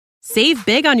Save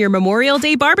big on your Memorial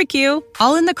Day barbecue,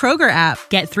 all in the Kroger app.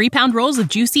 Get 3-pound rolls of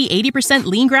juicy 80%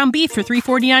 lean ground beef for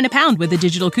 $3.49 a pound with a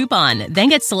digital coupon. Then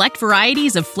get select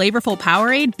varieties of flavorful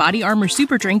Powerade, Body Armor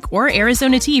Super Drink, or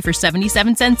Arizona tea for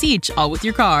 77 cents each, all with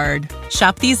your card.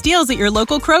 Shop these deals at your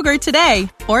local Kroger today,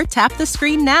 or tap the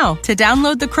screen now to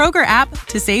download the Kroger app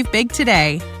to save big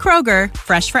today. Kroger,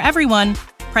 fresh for everyone.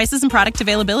 Prices and product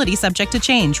availability subject to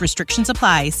change. Restrictions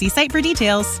apply. See site for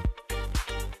details.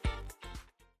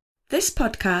 This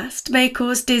podcast may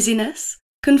cause dizziness,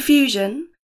 confusion,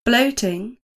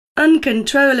 bloating,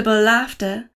 uncontrollable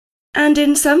laughter, and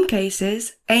in some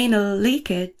cases, anal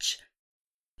leakage.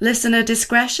 Listener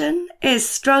discretion is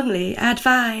strongly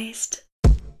advised.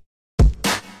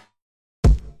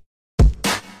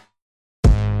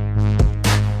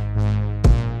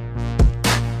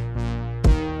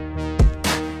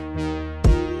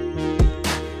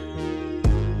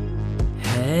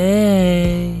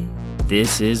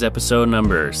 This is episode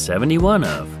number 71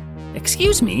 of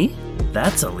Excuse Me,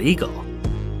 That's Illegal,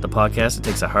 the podcast that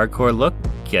takes a hardcore look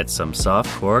at some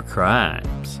softcore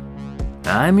crimes.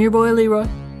 I'm your boy Leroy,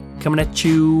 coming at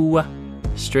you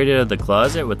straight out of the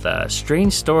closet with a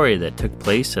strange story that took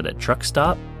place at a truck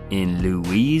stop in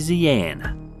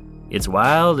Louisiana. It's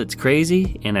wild, it's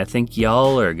crazy, and I think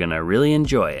y'all are gonna really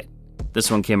enjoy it. This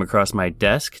one came across my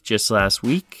desk just last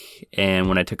week, and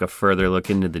when I took a further look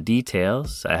into the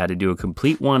details, I had to do a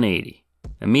complete 180.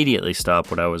 Immediately stop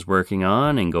what I was working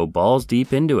on and go balls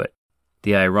deep into it.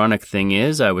 The ironic thing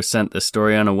is, I was sent this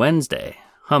story on a Wednesday,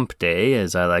 hump day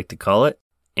as I like to call it,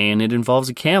 and it involves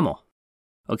a camel.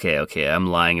 Okay, I'm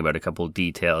lying about a couple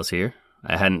details here.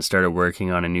 I hadn't started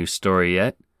working on a new story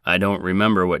yet. I don't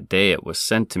remember what day it was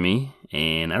sent to me,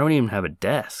 and I don't even have a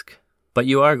desk. But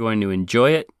you are going to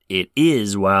enjoy it. It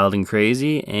is wild and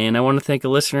crazy, and I want to thank a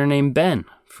listener named Ben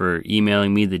for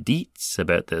emailing me the deets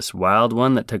about this wild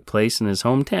one that took place in his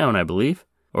hometown, I believe,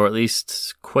 or at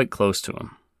least quite close to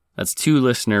him. That's 2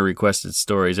 listener-requested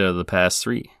stories out of the past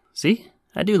 3. See?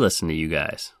 I do listen to you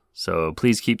guys, so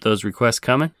please keep those requests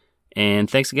coming, and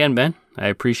thanks again, Ben. I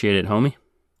appreciate it, homie.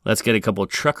 Let's get a couple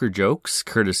trucker jokes,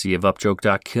 courtesy of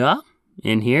upjoke.com,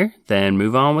 in here, then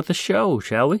move on with the show,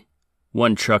 shall we?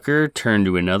 One trucker turned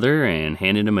to another and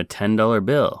handed him a $10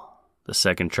 bill. The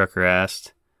second trucker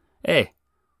asked, "Hey,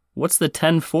 what's the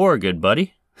 10 for, good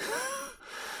buddy?"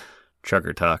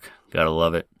 Trucker talk. Gotta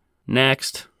love it.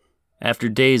 Next. After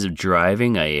days of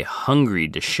driving, a hungry,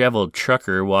 disheveled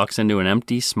trucker walks into an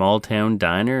empty small-town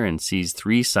diner and sees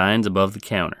 3 signs above the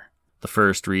counter. The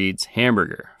first reads,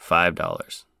 hamburger,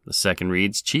 $5. The second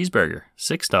reads, cheeseburger,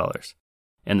 $6.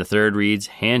 And the third reads,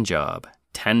 hand job,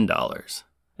 $10.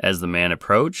 As the man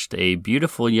approached, a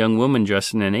beautiful young woman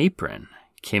dressed in an apron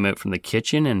came out from the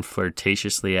kitchen and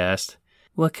flirtatiously asked,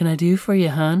 "What can I do for you,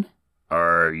 hon?"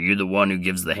 "Are you the one who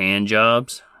gives the hand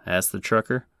jobs?" asked the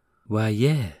trucker. "Why,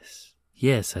 yes.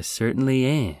 Yes, I certainly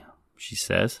am," she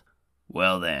says.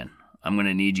 "Well then, I'm going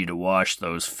to need you to wash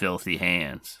those filthy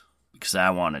hands, because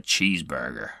I want a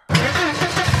cheeseburger."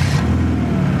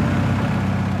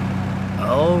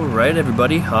 Alright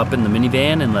everybody, hop in the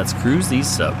minivan and let's cruise these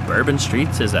suburban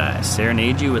streets as I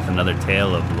serenade you with another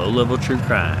tale of low-level true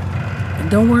crime. And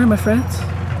don't worry my friends,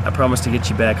 I promise to get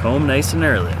you back home nice and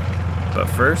early. But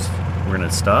first, we're going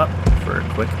to stop for a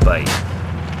quick bite.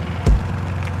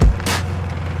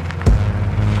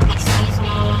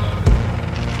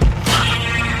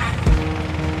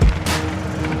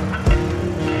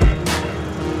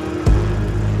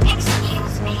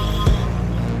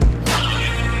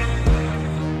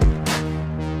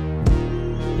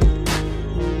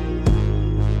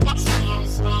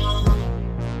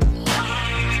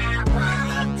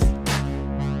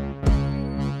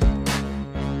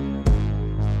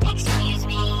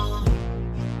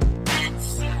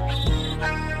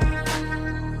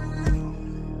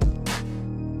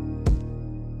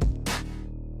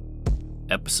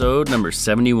 Episode number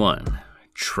 71,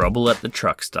 Trouble at the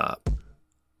Truck Stop.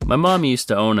 My mom used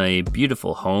to own a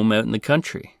beautiful home out in the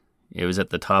country. It was at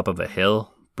the top of a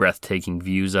hill, breathtaking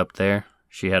views up there.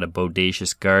 She had a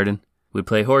bodacious garden. We'd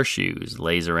play horseshoes,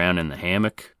 laze around in the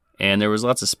hammock, and there was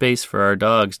lots of space for our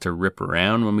dogs to rip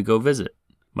around when we go visit.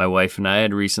 My wife and I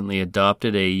had recently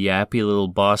adopted a yappy little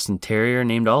Boston Terrier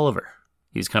named Oliver.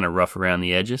 He was kind of rough around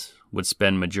the edges, would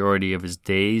spend majority of his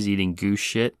days eating goose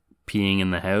shit, peeing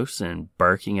in the house, and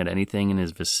barking at anything in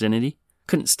his vicinity.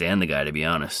 Couldn't stand the guy, to be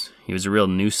honest. He was a real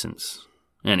nuisance.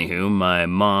 Anywho, my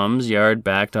mom's yard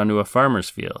backed onto a farmer's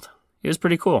field. It was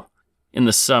pretty cool. In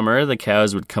the summer, the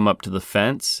cows would come up to the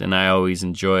fence, and I always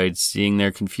enjoyed seeing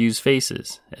their confused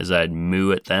faces as I'd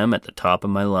moo at them at the top of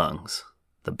my lungs.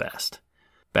 The best.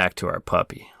 Back to our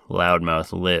puppy,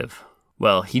 Loudmouth Liv.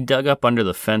 Well, he dug up under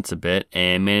the fence a bit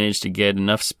and managed to get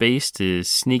enough space to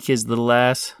sneak his little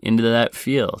ass into that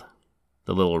field.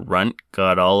 The little runt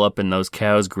got all up in those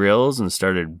cows' grills and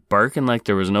started barking like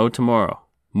there was no tomorrow.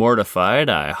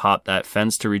 Mortified, I hopped that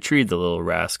fence to retrieve the little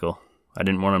rascal. I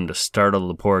didn't want him to startle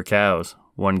the poor cows.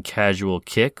 One casual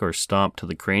kick or stomp to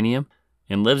the cranium,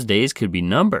 and Liv's days could be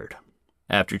numbered.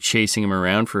 After chasing him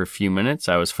around for a few minutes,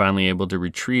 I was finally able to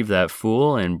retrieve that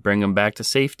fool and bring him back to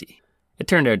safety. It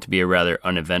turned out to be a rather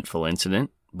uneventful incident,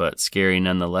 but scary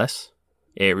nonetheless.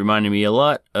 It reminded me a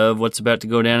lot of what's about to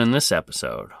go down in this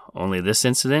episode, only this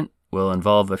incident will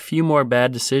involve a few more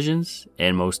bad decisions,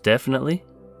 and most definitely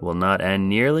will not end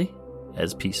nearly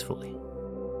as peacefully.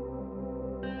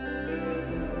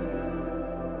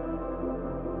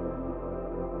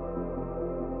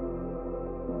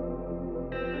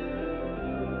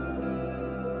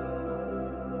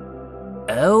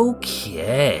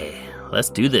 Okay, let's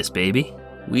do this, baby.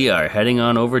 We are heading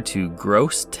on over to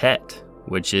Grosse Tete,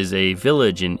 which is a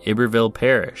village in Iberville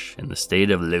Parish in the state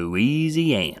of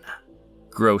Louisiana.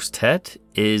 Grosse Tete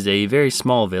is a very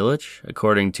small village.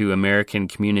 According to American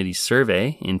Community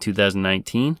Survey in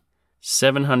 2019,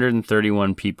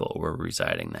 731 people were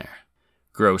residing there.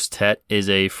 Grosse Tete is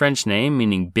a French name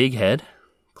meaning big head,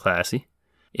 classy.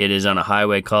 It is on a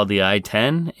highway called the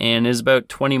I-10 and is about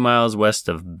 20 miles west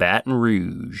of Baton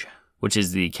Rouge, which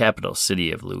is the capital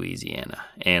city of Louisiana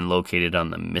and located on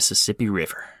the Mississippi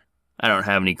River. I don't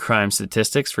have any crime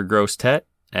statistics for Grosse Tete,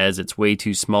 as it's way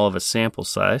too small of a sample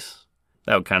size.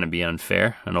 That would kind of be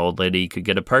unfair. An old lady could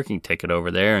get a parking ticket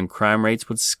over there and crime rates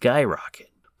would skyrocket.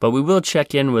 But we will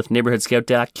check in with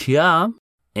NeighborhoodScout.com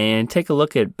and take a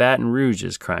look at Baton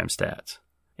Rouge's crime stats.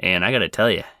 And I gotta tell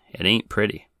you, it ain't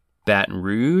pretty. Baton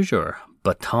Rouge, or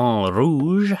Baton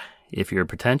Rouge, if you're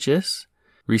pretentious,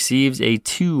 receives a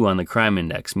 2 on the crime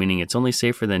index, meaning it's only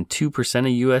safer than 2% of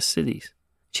U.S. cities.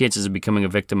 Chances of becoming a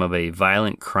victim of a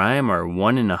violent crime are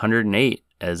 1 in 108,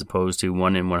 as opposed to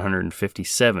 1 in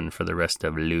 157 for the rest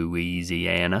of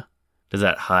Louisiana. Does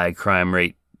that high crime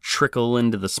rate trickle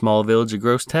into the small village of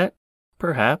Grosse Tete?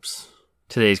 Perhaps.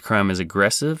 Today's crime is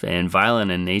aggressive and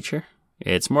violent in nature.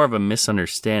 It's more of a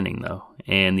misunderstanding, though,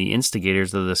 and the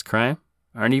instigators of this crime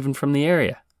aren't even from the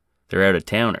area. They're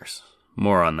out-of-towners.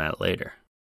 More on that later.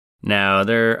 Now,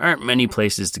 there aren't many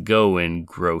places to go in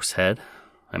Grosse Tete.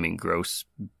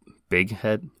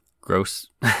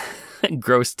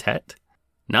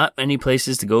 Not many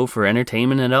places to go for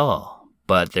entertainment at all,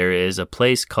 but there is a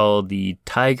place called the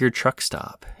Tiger Truck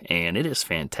Stop, and it is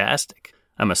fantastic.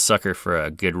 I'm a sucker for a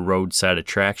good roadside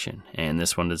attraction, and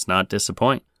this one does not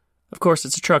disappoint. Of course,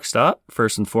 it's a truck stop,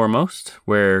 first and foremost,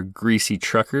 where greasy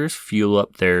truckers fuel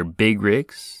up their big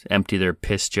rigs, empty their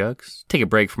piss jugs, take a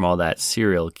break from all that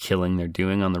serial killing they're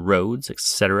doing on the roads,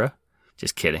 etc.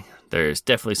 Just kidding. There's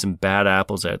definitely some bad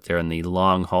apples out there in the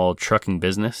long-haul trucking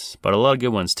business, but a lot of good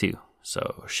ones too.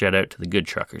 So shout out to the good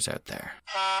truckers out there.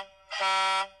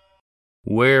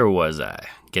 Where was I?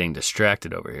 Getting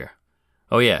distracted over here.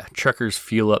 Oh yeah, truckers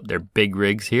fuel up their big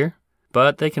rigs here,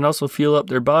 but they can also fuel up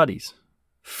their bodies.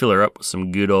 Fill her up with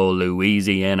some good old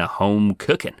Louisiana home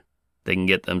cooking. They can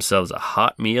get themselves a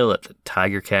hot meal at the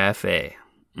Tiger Cafe.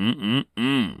 I'm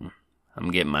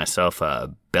getting myself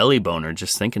a belly boner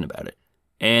just thinking about it.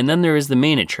 And then there is the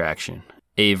main attraction,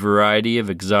 a variety of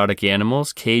exotic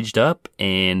animals caged up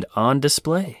and on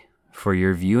display for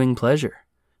your viewing pleasure.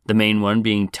 The main one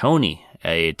being Tony,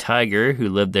 a tiger who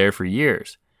lived there for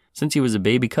years, since he was a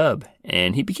baby cub,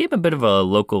 and he became a bit of a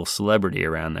local celebrity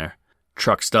around there.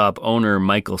 Truck stop owner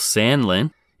Michael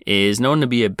Sandlin is known to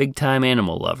be a big-time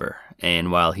animal lover,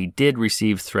 and while he did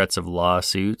receive threats of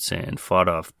lawsuits and fought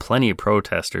off plenty of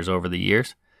protesters over the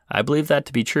years, I believe that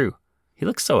to be true. He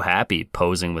looks so happy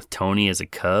posing with Tony as a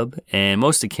cub, and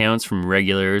most accounts from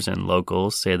regulars and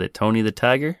locals say that Tony the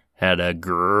tiger had a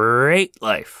great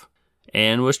life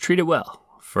and was treated well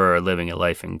for living a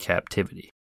life in captivity.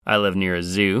 I live near a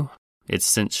zoo. It's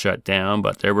since shut down,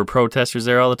 but there were protesters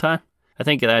there all the time. I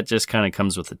think that just kind of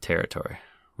comes with the territory,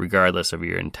 regardless of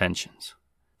your intentions.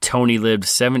 Tony lived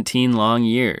 17 long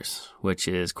years, which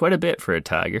is quite a bit for a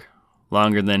tiger.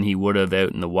 Longer than he would have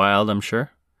out in the wild, I'm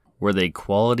sure. Were they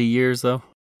quality years, though?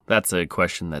 That's a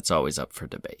question that's always up for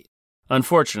debate.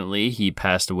 Unfortunately, he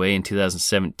passed away in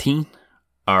 2017.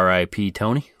 R.I.P.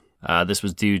 Tony. This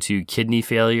was due to kidney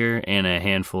failure and a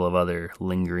handful of other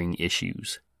lingering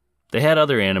issues. They had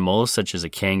other animals, such as a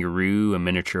kangaroo, a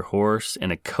miniature horse,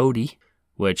 and a coati,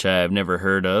 which I've never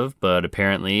heard of, but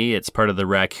apparently it's part of the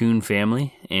raccoon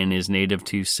family and is native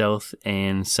to South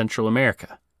and Central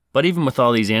America. But even with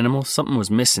all these animals, something was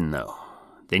missing, though.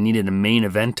 They needed a main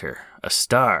eventer, a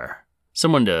star,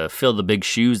 someone to fill the big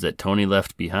shoes that Tony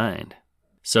left behind.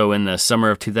 So in the summer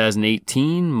of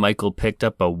 2018, Michael picked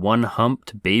up a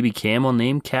one-humped baby camel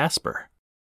named Casper.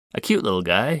 A cute little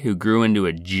guy who grew into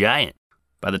a giant.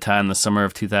 By the time the summer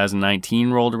of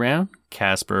 2019 rolled around,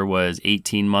 Casper was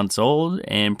 18 months old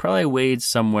and probably weighed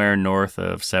somewhere north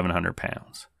of 700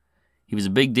 pounds. He was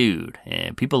a big dude,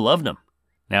 and people loved him.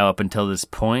 Now, up until this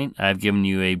point, I've given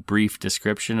you a brief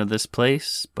description of this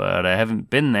place, but I haven't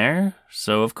been there,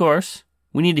 so of course,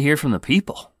 we need to hear from the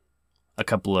people. A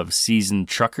couple of seasoned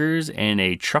truckers and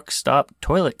a truck stop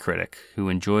toilet critic who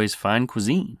enjoys fine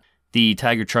cuisine. The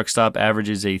Tiger Truck Stop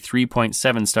averages a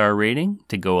 3.7 star rating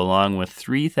to go along with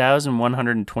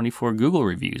 3,124 Google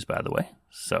reviews, by the way.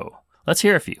 So, let's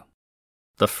hear a few.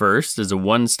 The first is a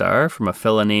 1 star from a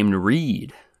fella named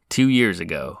Reed. 2 years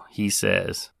ago, he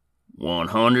says,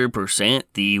 100%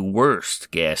 the worst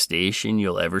gas station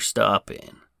you'll ever stop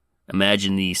in.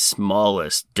 Imagine the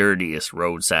smallest, dirtiest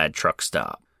roadside truck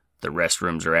stop. The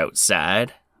restrooms are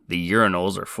outside, the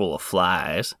urinals are full of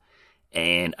flies,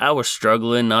 and I was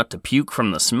struggling not to puke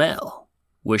from the smell.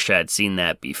 Wish I'd seen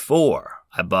that before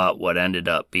I bought what ended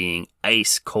up being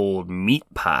ice-cold meat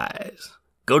pies.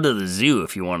 Go to the zoo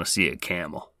if you want to see a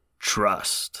camel.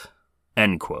 Trust.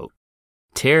 End quote.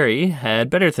 Terry had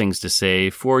better things to say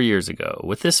 4 years ago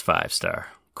with this 5 star.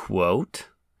 Quote,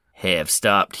 have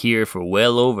stopped here for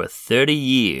well over 30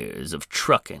 years of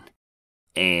trucking,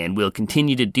 and will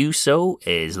continue to do so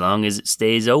as long as it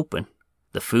stays open.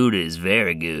 The food is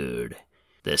very good.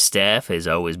 The staff has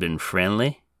always been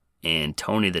friendly, and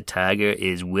Tony the Tiger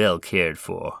is well cared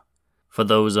for. For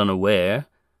those unaware,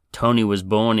 Tony was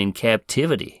born in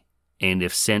captivity, and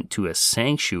if sent to a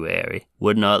sanctuary,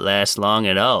 would not last long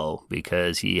at all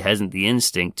because he hasn't the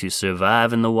instinct to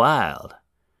survive in the wild.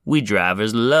 We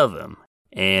drivers love him,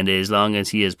 and as long as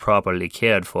he is properly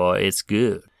cared for, it's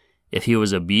good. If he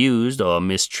was abused or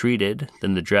mistreated,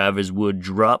 then the drivers would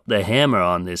drop the hammer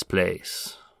on this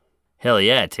place. Hell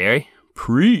yeah, Terry.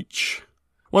 Preach.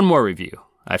 One more review.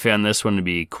 I found this one to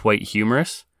be quite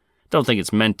humorous. Don't think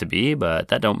it's meant to be, but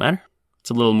that don't matter. It's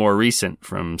a little more recent,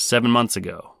 from 7 months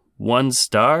ago. 1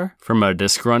 star from a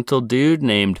disgruntled dude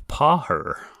named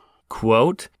Pawher.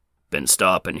 Quote, been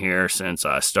stopping here since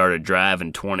I started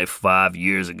driving 25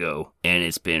 years ago, and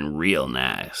it's been real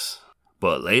nice.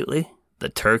 But lately, the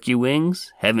turkey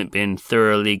wings haven't been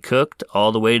thoroughly cooked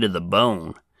all the way to the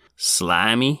bone.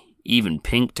 Slimy, even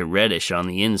pink to reddish on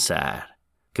the inside.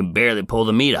 Can barely pull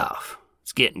the meat off.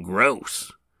 It's getting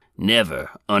gross. Never,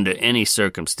 under any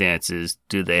circumstances,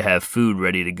 do they have food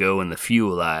ready to go in the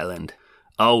fuel island.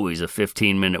 Always a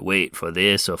 15-minute wait for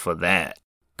this or for that.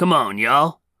 Come on,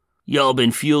 y'all. Y'all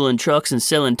been fueling trucks and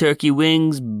selling turkey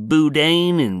wings,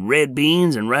 boudin, and red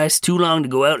beans and rice too long to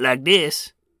go out like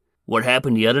this. What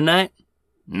happened the other night?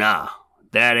 Nah,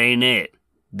 that ain't it.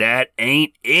 That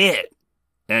ain't it.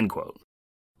 End quote.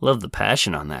 Love the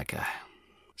passion on that guy.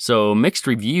 So, mixed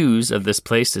reviews of this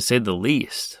place to say the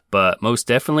least, but most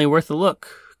definitely worth a look.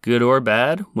 Good or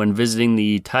bad, when visiting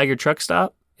the Tiger Truck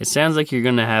Stop, it sounds like you're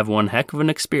going to have one heck of an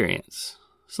experience.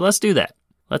 So let's do that.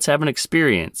 Let's have an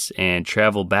experience and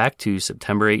travel back to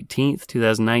September 18th,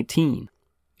 2019.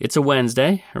 It's a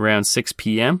Wednesday, around 6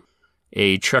 p.m.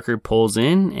 A trucker pulls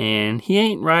in, and he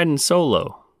ain't riding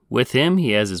solo. With him,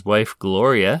 he has his wife,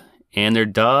 Gloria, and their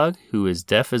dog, who is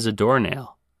deaf as a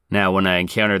doornail. Now, when I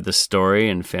encountered this story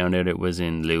and found out it was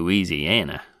in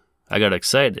Louisiana, I got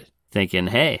excited, thinking,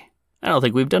 hey, I don't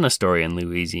think we've done a story in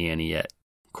Louisiana yet.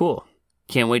 Cool.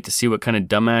 Can't wait to see what kind of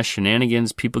dumbass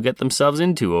shenanigans people get themselves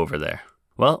into over there.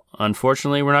 Well,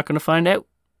 unfortunately, we're not going to find out,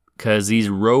 because these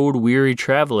road-weary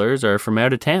travelers are from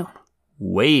out of town.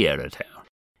 Way out of town.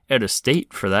 Out of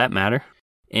state, for that matter.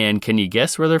 And can you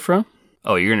guess where they're from?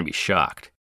 Oh, you're going to be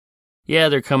shocked. Yeah,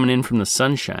 they're coming in from the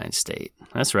Sunshine State.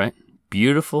 That's right.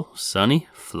 Beautiful, sunny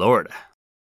Florida.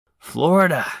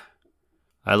 Florida!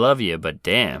 I love you, but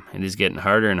damn, it is getting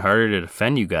harder and harder to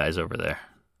defend you guys over there.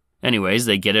 Anyways,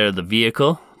 they get out of the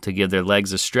vehicle to give their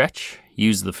legs a stretch,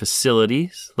 use the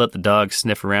facilities, let the dog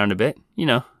sniff around a bit, you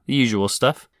know, the usual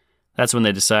stuff. That's when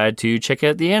they decide to check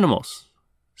out the animals.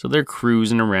 So they're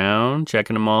cruising around,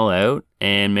 checking them all out,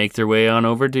 and make their way on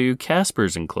over to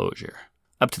Casper's enclosure.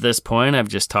 Up to this point, I've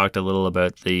just talked a little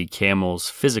about the camel's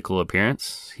physical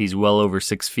appearance. He's well over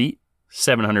 6 feet,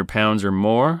 700 pounds or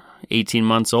more, 18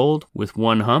 months old, with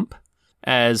 1 hump.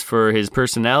 As for his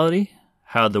personality,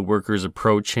 how the workers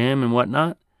approach him and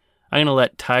whatnot, I'm going to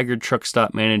let Tiger Truck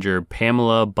Stop manager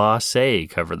Pamela Bosse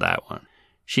cover that one.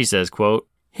 She says, quote,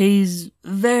 he's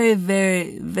very,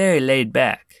 very, very laid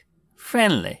back,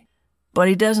 friendly, but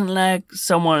he doesn't like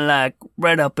someone like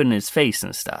right up in his face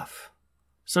and stuff.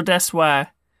 So that's why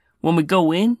when we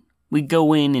go in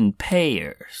in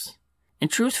pairs.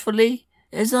 And truthfully,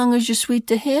 As long as you're sweet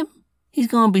to him, he's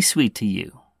gonna be sweet to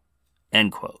you.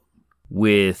 End quote.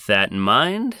 With that in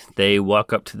mind, they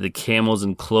walk up to the camel's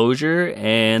enclosure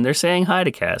and they're saying hi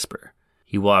to Casper.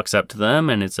 He walks up to them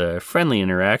and it's a friendly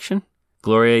interaction.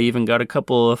 Gloria even got a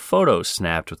couple of photos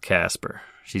snapped with Casper.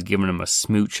 She's giving him a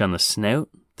smooch on the snout.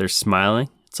 They're smiling.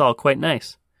 It's all quite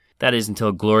nice. That is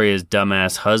until Gloria's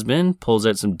dumbass husband pulls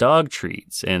out some dog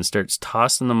treats and starts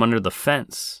tossing them under the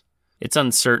fence. It's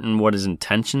uncertain what his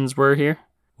intentions were here.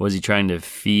 Was he trying to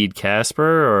feed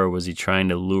Casper, or was he trying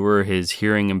to lure his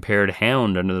hearing-impaired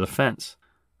hound under the fence?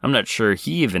 I'm not sure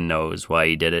he even knows why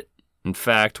he did it. In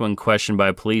fact, when questioned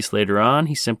by police later on,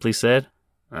 he simply said,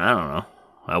 "I don't know.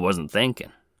 I wasn't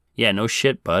thinking." Yeah, no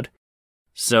shit, bud.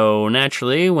 So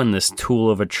naturally, when this tool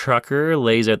of a trucker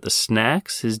lays out the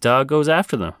snacks, his dog goes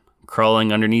after them,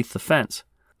 crawling underneath the fence.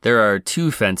 There are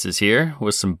 2 fences here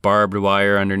with some barbed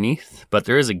wire underneath, but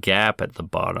there is a gap at the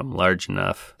bottom large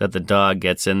enough that the dog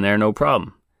gets in there no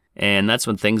problem. And that's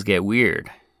when things get weird.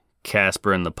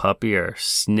 Casper and the puppy are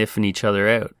sniffing each other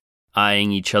out,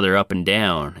 eyeing each other up and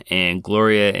down, and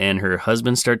Gloria and her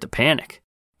husband start to panic.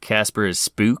 Casper is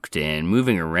spooked and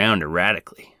moving around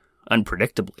erratically,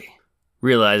 unpredictably.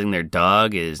 Realizing their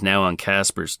dog is now on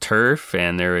Casper's turf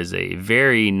and there is a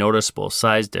very noticeable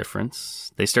size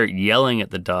difference, they start yelling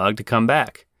at the dog to come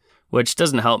back, which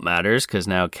doesn't help matters because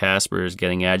now Casper is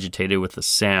getting agitated with the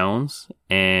sounds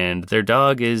and their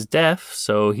dog is deaf,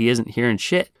 so he isn't hearing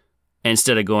shit.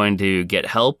 Instead of going to get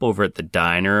help over at the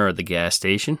diner or the gas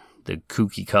station, the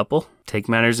kooky couple take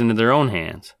matters into their own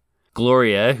hands.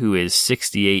 Gloria, who is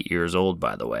 68 years old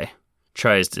by the way,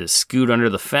 tries to scoot under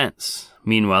the fence.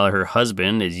 Meanwhile, her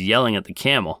husband is yelling at the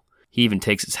camel. He even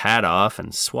takes his hat off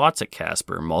and swats at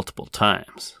Casper multiple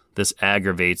times. This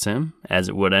aggravates him, as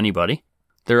it would anybody.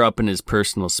 They're up in his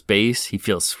personal space. He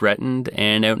feels threatened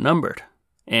and outnumbered.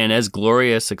 And as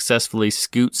Gloria successfully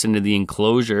scoots into the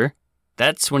enclosure,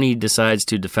 that's when he decides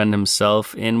to defend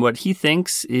himself in what he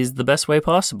thinks is the best way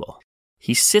possible.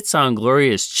 He sits on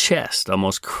Gloria's chest,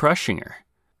 almost crushing her.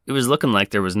 It was looking like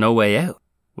there was no way out.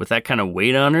 With that kind of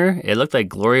weight on her, it looked like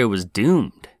Gloria was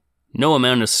doomed. No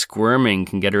amount of squirming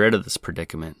can get her out of this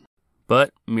predicament.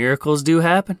 But miracles do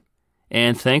happen.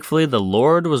 And thankfully, the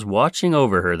Lord was watching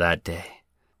over her that day.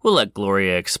 We'll let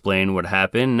Gloria explain what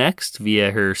happened next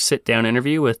via her sit-down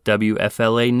interview with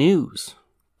WFLA News.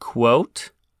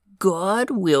 Quote, "God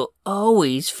will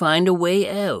always find a way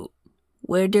out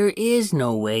where there is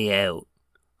no way out.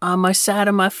 On my side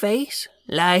of my face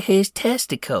lie his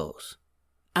testicles.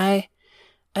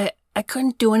 I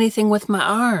couldn't do anything with my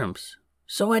arms,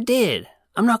 so I did.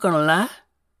 I'm not gonna lie.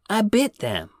 I bit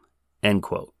them." End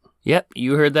quote. Yep,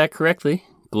 you heard that correctly.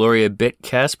 Gloria bit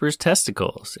Casper's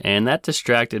testicles, and that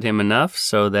distracted him enough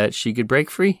so that she could break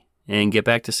free and get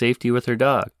back to safety with her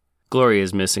dog. Gloria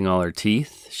is missing all her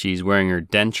teeth. She's wearing her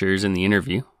dentures in the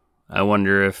interview. I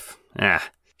wonder if,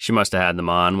 she must have had them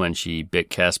on when she bit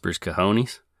Casper's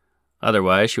cojones.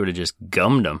 Otherwise, she would have just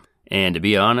gummed them. And to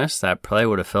be honest, that probably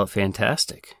would have felt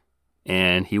fantastic.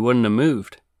 And he wouldn't have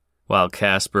moved. While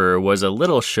Casper was a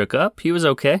little shook up, he was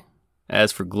okay.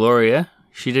 As for Gloria,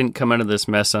 she didn't come out of this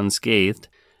mess unscathed.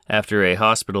 After a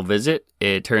hospital visit,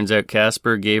 it turns out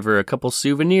Casper gave her a couple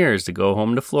souvenirs to go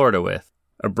home to Florida with.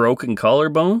 A broken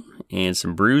collarbone and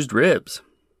some bruised ribs.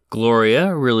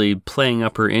 Gloria, really playing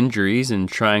up her injuries and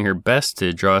trying her best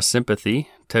to draw sympathy,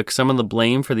 took some of the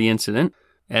blame for the incident,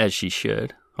 as she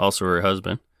should, also her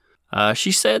husband.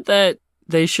 She said that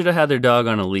they should have had their dog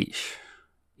on a leash.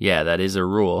 Yeah, that is a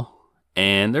rule.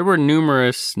 And there were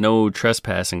numerous no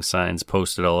trespassing signs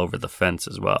posted all over the fence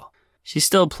as well. She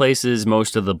still places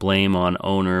most of the blame on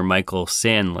owner Michael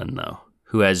Sandlin, though,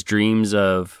 who has dreams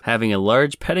of having a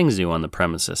large petting zoo on the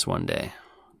premises one day.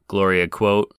 Gloria,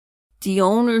 quote, "The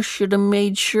owner should have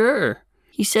made sure.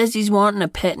 He says he's wanting a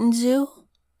petting zoo,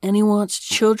 and he wants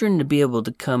children to be able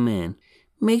to come in.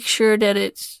 Make sure that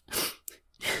it's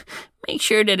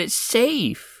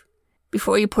safe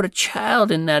before you put a child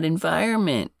in that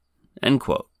environment." End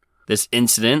quote. This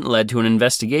incident led to an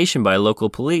investigation by local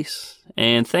police,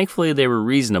 and thankfully they were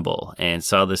reasonable and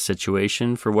saw the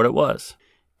situation for what it was.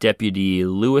 Deputy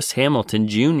Lewis Hamilton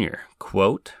Jr.,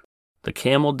 quote, "The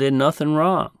camel did nothing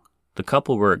wrong. The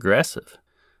couple were aggressive.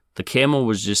 The camel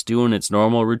was just doing its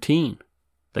normal routine.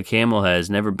 The camel has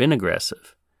never been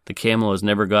aggressive. The camel has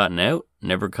never gotten out,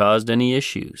 never caused any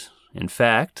issues. In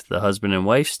fact, the husband and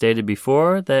wife stated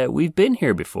before that we've been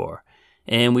here before,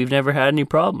 and we've never had any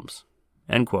problems."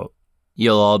 End quote.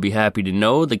 You'll all be happy to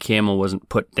know the camel wasn't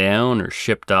put down or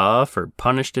shipped off or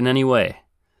punished in any way.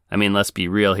 I mean, let's be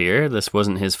real here. This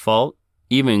wasn't his fault.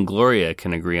 Even Gloria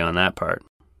can agree on that part.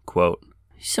 Quote,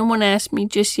 "Someone asked me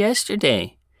just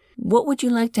yesterday, What would you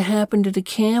like to happen to the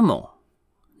camel?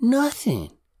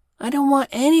 Nothing. I don't want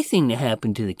anything to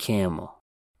happen to the camel.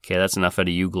 Okay, that's enough out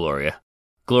of you, Gloria.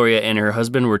 Gloria and her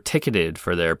husband were ticketed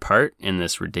for their part in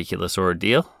this ridiculous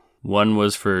ordeal. One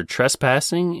was for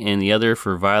trespassing and the other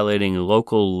for violating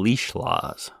local leash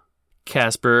laws.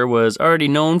 Casper was already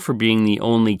known for being the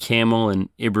only camel in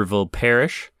Iberville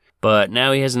Parish, but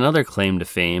now he has another claim to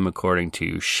fame according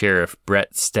to Sheriff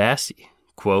Brett Stassi.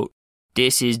 Quote,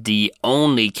 "This is the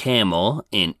only camel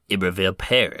in Iberville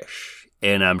Parish,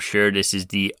 and I'm sure this is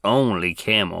the only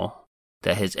camel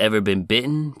that has ever been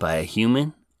bitten by a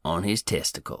human on his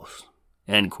testicles."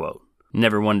 End quote.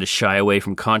 Never one to shy away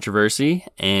from controversy,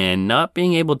 and not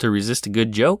being able to resist a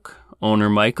good joke, owner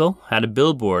Michael had a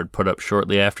billboard put up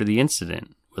shortly after the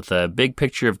incident with a big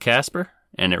picture of Casper,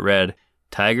 and it read,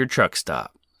 "Tiger Truck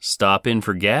Stop. Stop in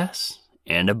for gas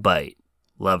and a bite."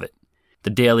 Love it. The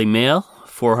Daily Mail,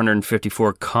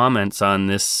 454 comments on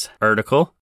this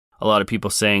article. A lot of people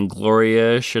saying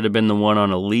Gloria should have been the one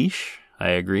on a leash. I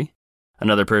agree.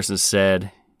 Another person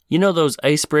said, "You know those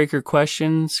icebreaker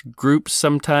questions groups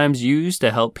sometimes use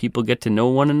to help people get to know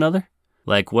one another?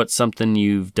 Like, what's something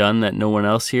you've done that no one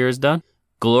else here has done?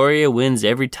 Gloria wins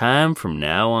every time from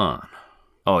now on."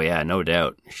 Oh yeah, no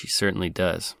doubt. She certainly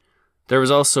does. There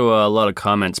was also a lot of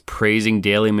comments praising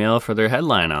Daily Mail for their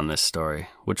headline on this story,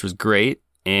 which was great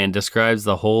and describes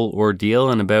the whole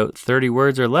ordeal in about 30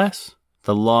 words or less.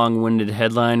 The long-winded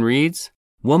headline reads,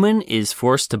 "Woman is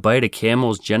forced to bite a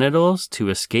camel's genitals to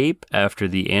escape after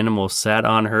the animal sat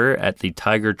on her at the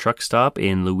Tiger Truck Stop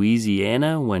in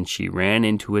Louisiana when she ran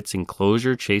into its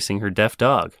enclosure chasing her deaf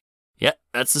dog." Yep,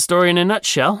 that's the story in a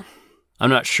nutshell. I'm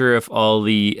not sure if all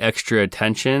the extra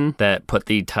attention that put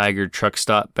the Tiger Truck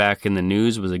Stop back in the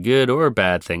news was a good or a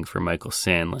bad thing for Michael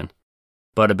Sandlin.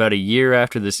 But about a year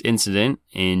after this incident,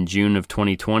 in June of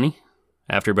 2020,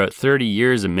 after about 30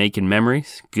 years of making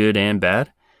memories, good and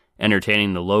bad,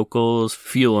 entertaining the locals,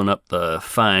 fueling up the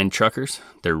fine truckers,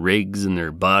 their rigs and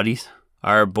their bodies,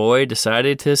 our boy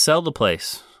decided to sell the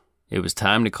place. It was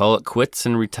time to call it quits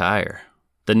and retire.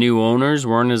 The new owners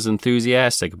weren't as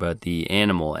enthusiastic about the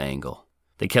animal angle.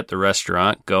 They kept the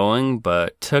restaurant going,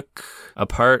 but took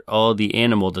apart all the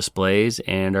animal displays,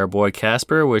 and our boy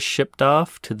Casper was shipped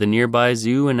off to the nearby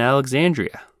zoo in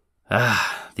Alexandria.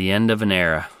 The end of an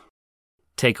era.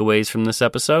 Takeaways from this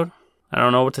episode? I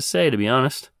don't know what to say, to be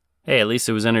honest. Hey, at least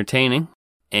it was entertaining.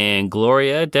 And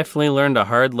Gloria definitely learned a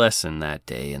hard lesson that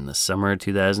day in the summer of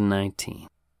 2019.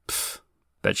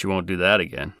 Bet she won't do that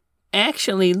again.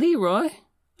 Actually, Leroy,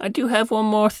 I do have one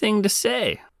more thing to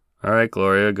say. All right,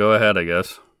 Gloria, go ahead, I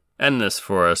guess. End this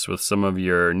for us with some of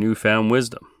your newfound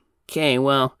wisdom. Okay,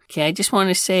 I just want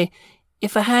to say,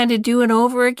 if I had to do it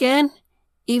over again,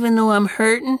 even though I'm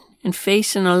hurting and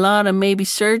facing a lot of maybe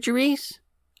surgeries,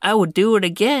 I would do it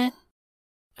again.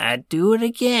 I'd do it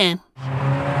again.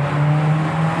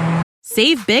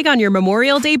 Save big on your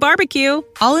Memorial Day barbecue,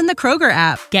 all in the Kroger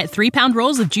app. Get 3-pound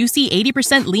rolls of juicy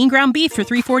 80% lean ground beef for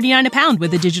 $3.49 a pound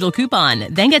with a digital coupon.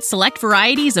 Then get select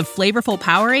varieties of flavorful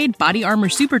Powerade, Body Armor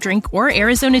Super Drink, or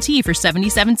Arizona tea for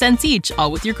 77 cents each,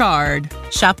 all with your card.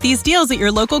 Shop these deals at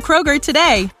your local Kroger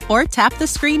today, or tap the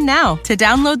screen now to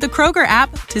download the Kroger app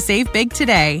to save big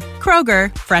today.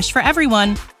 Kroger, fresh for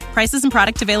everyone. Prices and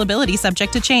product availability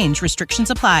subject to change. Restrictions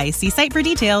apply. See site for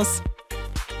details.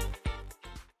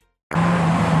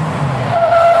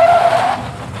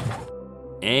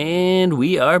 And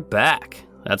we are back.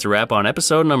 That's a wrap on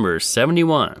episode number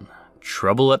 71,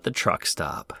 Trouble at the Truck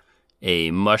Stop.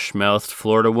 A mush-mouthed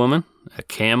Florida woman, a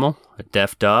camel, a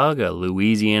deaf dog, a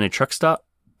Louisiana truck stop,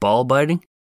 ball biting.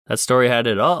 That story had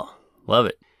it all. Love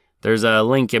it. There's a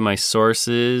link in my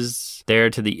sources there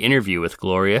to the interview with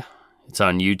Gloria. It's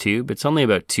on YouTube. It's only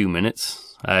about 2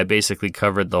 minutes. I basically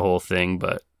covered the whole thing,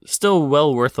 but still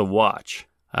well worth a watch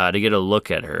to get a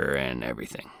look at her and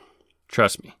everything.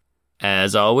 Trust me.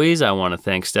 As always, I want to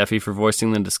thank Steffi for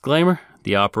voicing the disclaimer,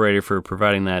 the operator for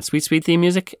providing that sweet, sweet theme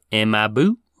music, and my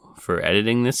boo for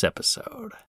editing this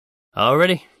episode.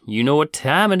 Alrighty, you know what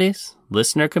time it is.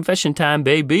 Listener confession time,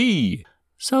 baby.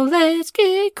 So let's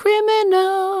get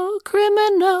criminal,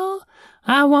 criminal.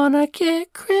 I want to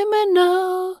get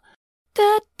criminal.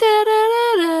 Da, da, da,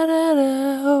 da, da, da,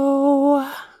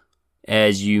 da.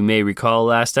 As you may recall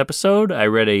last episode, I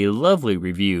read a lovely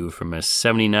review from a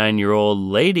 79-year-old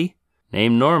lady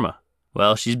named Norma.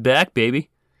 Well, she's back, baby.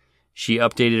 She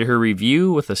updated her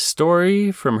review with a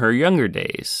story from her younger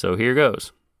days, so here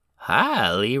goes.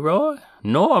 Hi, Leroy.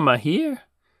 Norma here.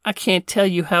 I can't tell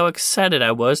you how excited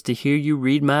I was to hear you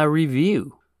read my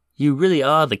review. You really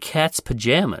are the cat's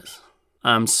pajamas.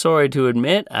 I'm sorry to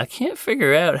admit I can't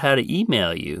figure out how to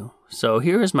email you, so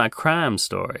here is my crime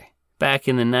story. Back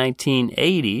in the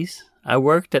 1980s, I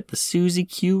worked at the Suzy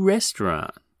Q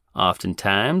restaurant.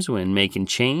 Oftentimes, when making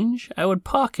change, I would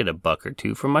pocket a buck or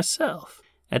two for myself.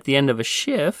 At the end of a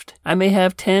shift, I may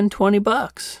have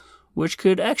 $10-20, which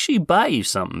could actually buy you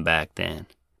something back then.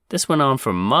 This went on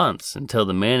for months until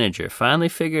the manager finally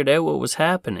figured out what was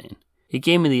happening. He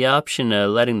gave me the option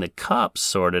of letting the cops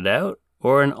sort it out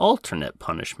or an alternate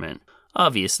punishment.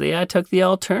 Obviously, I took the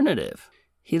alternative.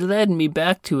 He led me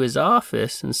back to his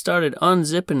office and started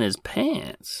unzipping his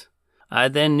pants. I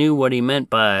then knew what he meant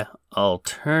by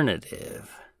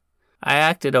alternative. I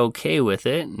acted okay with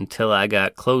it until I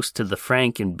got close to the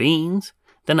Franken beans.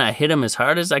 Then I hit him as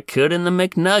hard as I could in the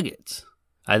McNuggets.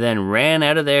 I then ran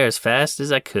out of there as fast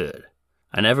as I could.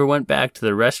 I never went back to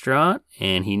the restaurant,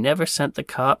 and he never sent the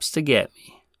cops to get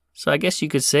me. So I guess you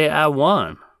could say I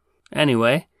won.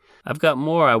 Anyway, I've got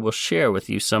more I will share with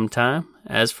you sometime.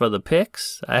 As for the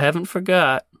pics, I haven't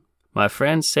forgot. My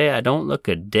friends say I don't look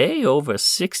a day over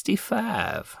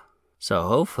 65. So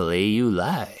hopefully you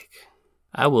like.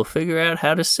 I will figure out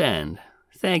how to send.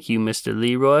 Thank you, Mr.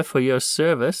 Leroy, for your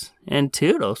service. And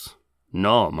toodles.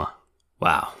 Norma.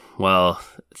 Wow. Well,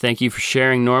 thank you for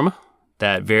sharing, Norma.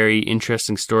 That very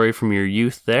interesting story from your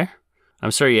youth there.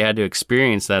 I'm sorry you had to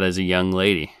experience that as a young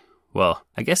lady. Well,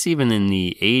 I guess even in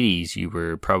the 80s you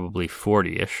were probably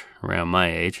 40-ish, around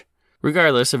my age.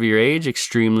 Regardless of your age,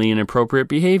 extremely inappropriate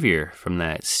behavior from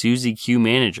that Suzy Q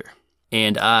manager.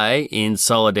 And I, in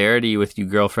solidarity with you,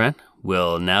 girlfriend,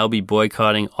 will now be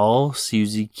boycotting all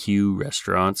Suzy Q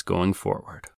restaurants going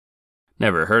forward.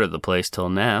 Never heard of the place till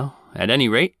now. At any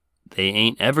rate, they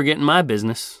ain't ever getting my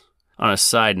business. On a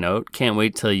side note, can't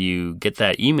wait till you get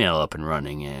that email up and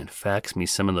running and fax me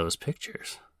some of those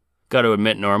pictures. Got to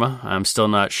admit, Norma, I'm still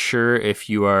not sure if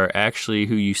you are actually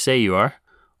who you say you are,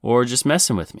 or just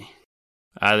messing with me.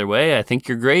 Either way, I think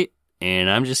you're great, and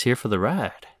I'm just here for the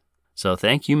ride. So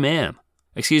thank you, ma'am.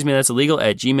 Excuse me, that's illegal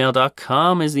at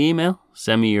gmail.com is the email.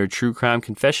 Send me your true crime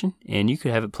confession, and you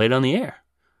could have it played on the air.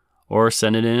 Or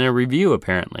send it in a review,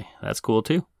 apparently. That's cool,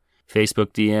 too.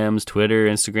 Facebook DMs, Twitter,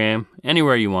 Instagram,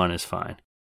 anywhere you want is fine.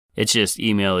 It's just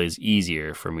email is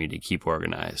easier for me to keep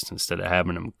organized instead of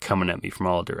having them coming at me from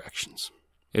all directions.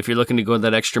 If you're looking to go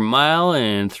that extra mile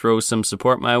and throw some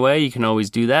support my way, you can always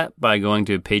do that by going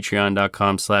to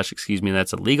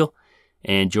patreon.com/excuse-me-that's-illegal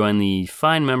and join the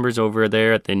fine members over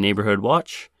there at the Neighborhood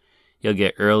Watch. You'll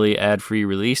get early ad-free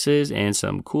releases and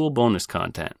some cool bonus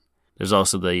content. There's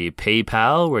also the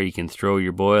PayPal where you can throw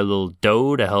your boy a little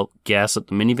dough to help gas up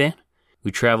the minivan.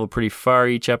 We travel pretty far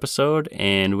each episode,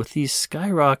 and with these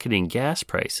skyrocketing gas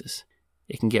prices,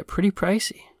 it can get pretty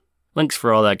pricey. Links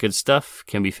for all that good stuff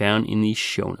can be found in the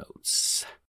show notes.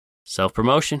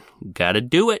 Self-promotion. Gotta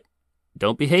do it.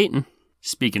 Don't be hating.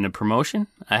 Speaking of promotion,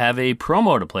 I have a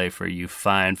promo to play for you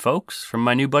fine folks from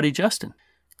my new buddy Justin.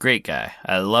 Great guy.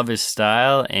 I love his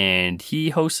style, and he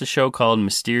hosts a show called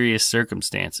Mysterious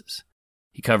Circumstances.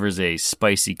 He covers a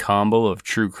spicy combo of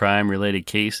true crime-related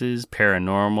cases,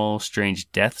 paranormal, strange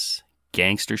deaths,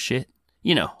 gangster shit.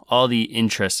 You know, all the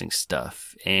interesting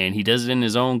stuff. And he does it in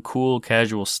his own cool,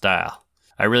 casual style.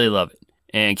 I really love it,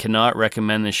 and cannot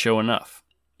recommend this show enough.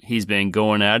 He's been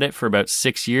going at it for about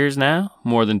 6 years now,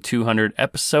 more than 200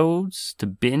 episodes to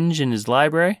binge in his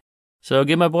library. So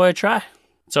give my boy a try.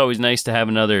 It's always nice to have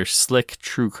another slick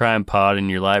true crime pod in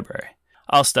your library.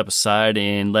 I'll step aside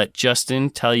and let Justin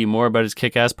tell you more about his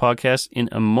kick-ass podcast in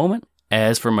a moment.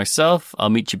 As for myself, I'll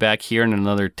meet you back here in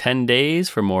another 10 days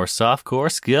for more softcore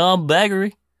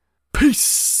scumbaggery.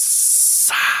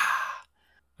 Peace!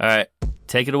 Alright,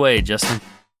 take it away, Justin.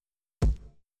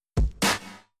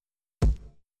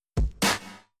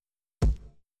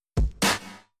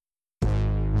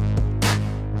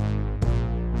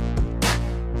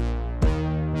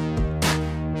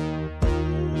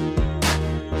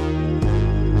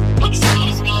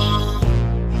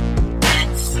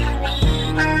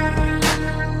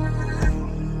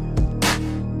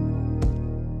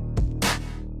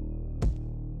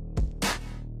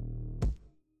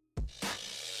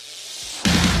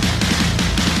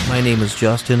 My name is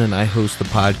Justin, and I host the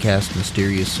podcast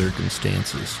Mysterious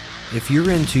Circumstances. If you're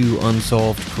into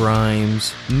unsolved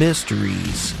crimes,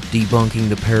 mysteries, debunking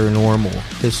the paranormal,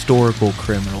 historical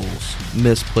criminals,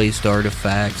 misplaced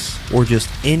artifacts, or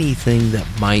just anything that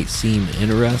might seem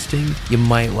interesting, you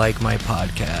might like my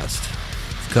podcast.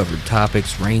 I've covered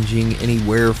topics ranging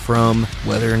anywhere from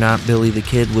whether or not Billy the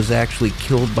Kid was actually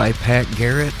killed by Pat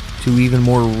Garrett, to even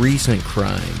more recent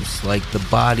crimes, like the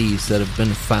bodies that have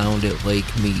been found at Lake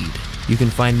Mead. You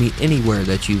can find me anywhere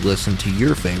that you listen to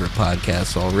your favorite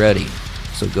podcasts already.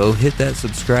 So go hit that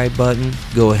subscribe button,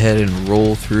 go ahead and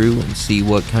roll through and see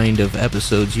what kind of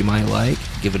episodes you might like.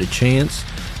 Give it a chance.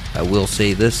 I will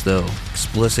say this though,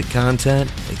 explicit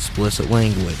content, explicit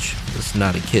language. This is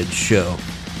not a kid's show.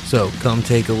 So come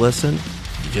take a listen,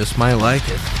 you just might like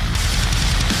it.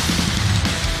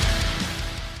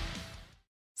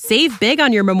 Save big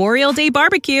on your Memorial Day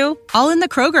barbecue, all in the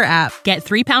Kroger app. Get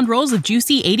 3-pound rolls of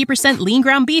juicy 80% lean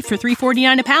ground beef for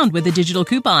 $3.49 a pound with a digital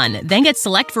coupon. Then get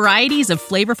select varieties of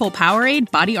flavorful Powerade,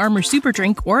 Body Armor Super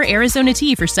Drink, or Arizona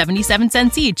tea for 77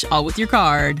 cents each, all with your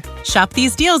card. Shop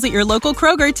these deals at your local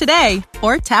Kroger today,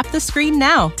 or tap the screen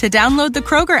now to download the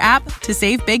Kroger app to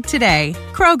save big today.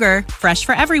 Kroger, fresh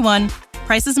for everyone.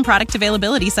 Prices and product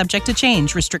availability subject to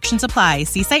change. Restrictions apply.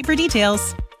 See site for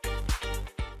details.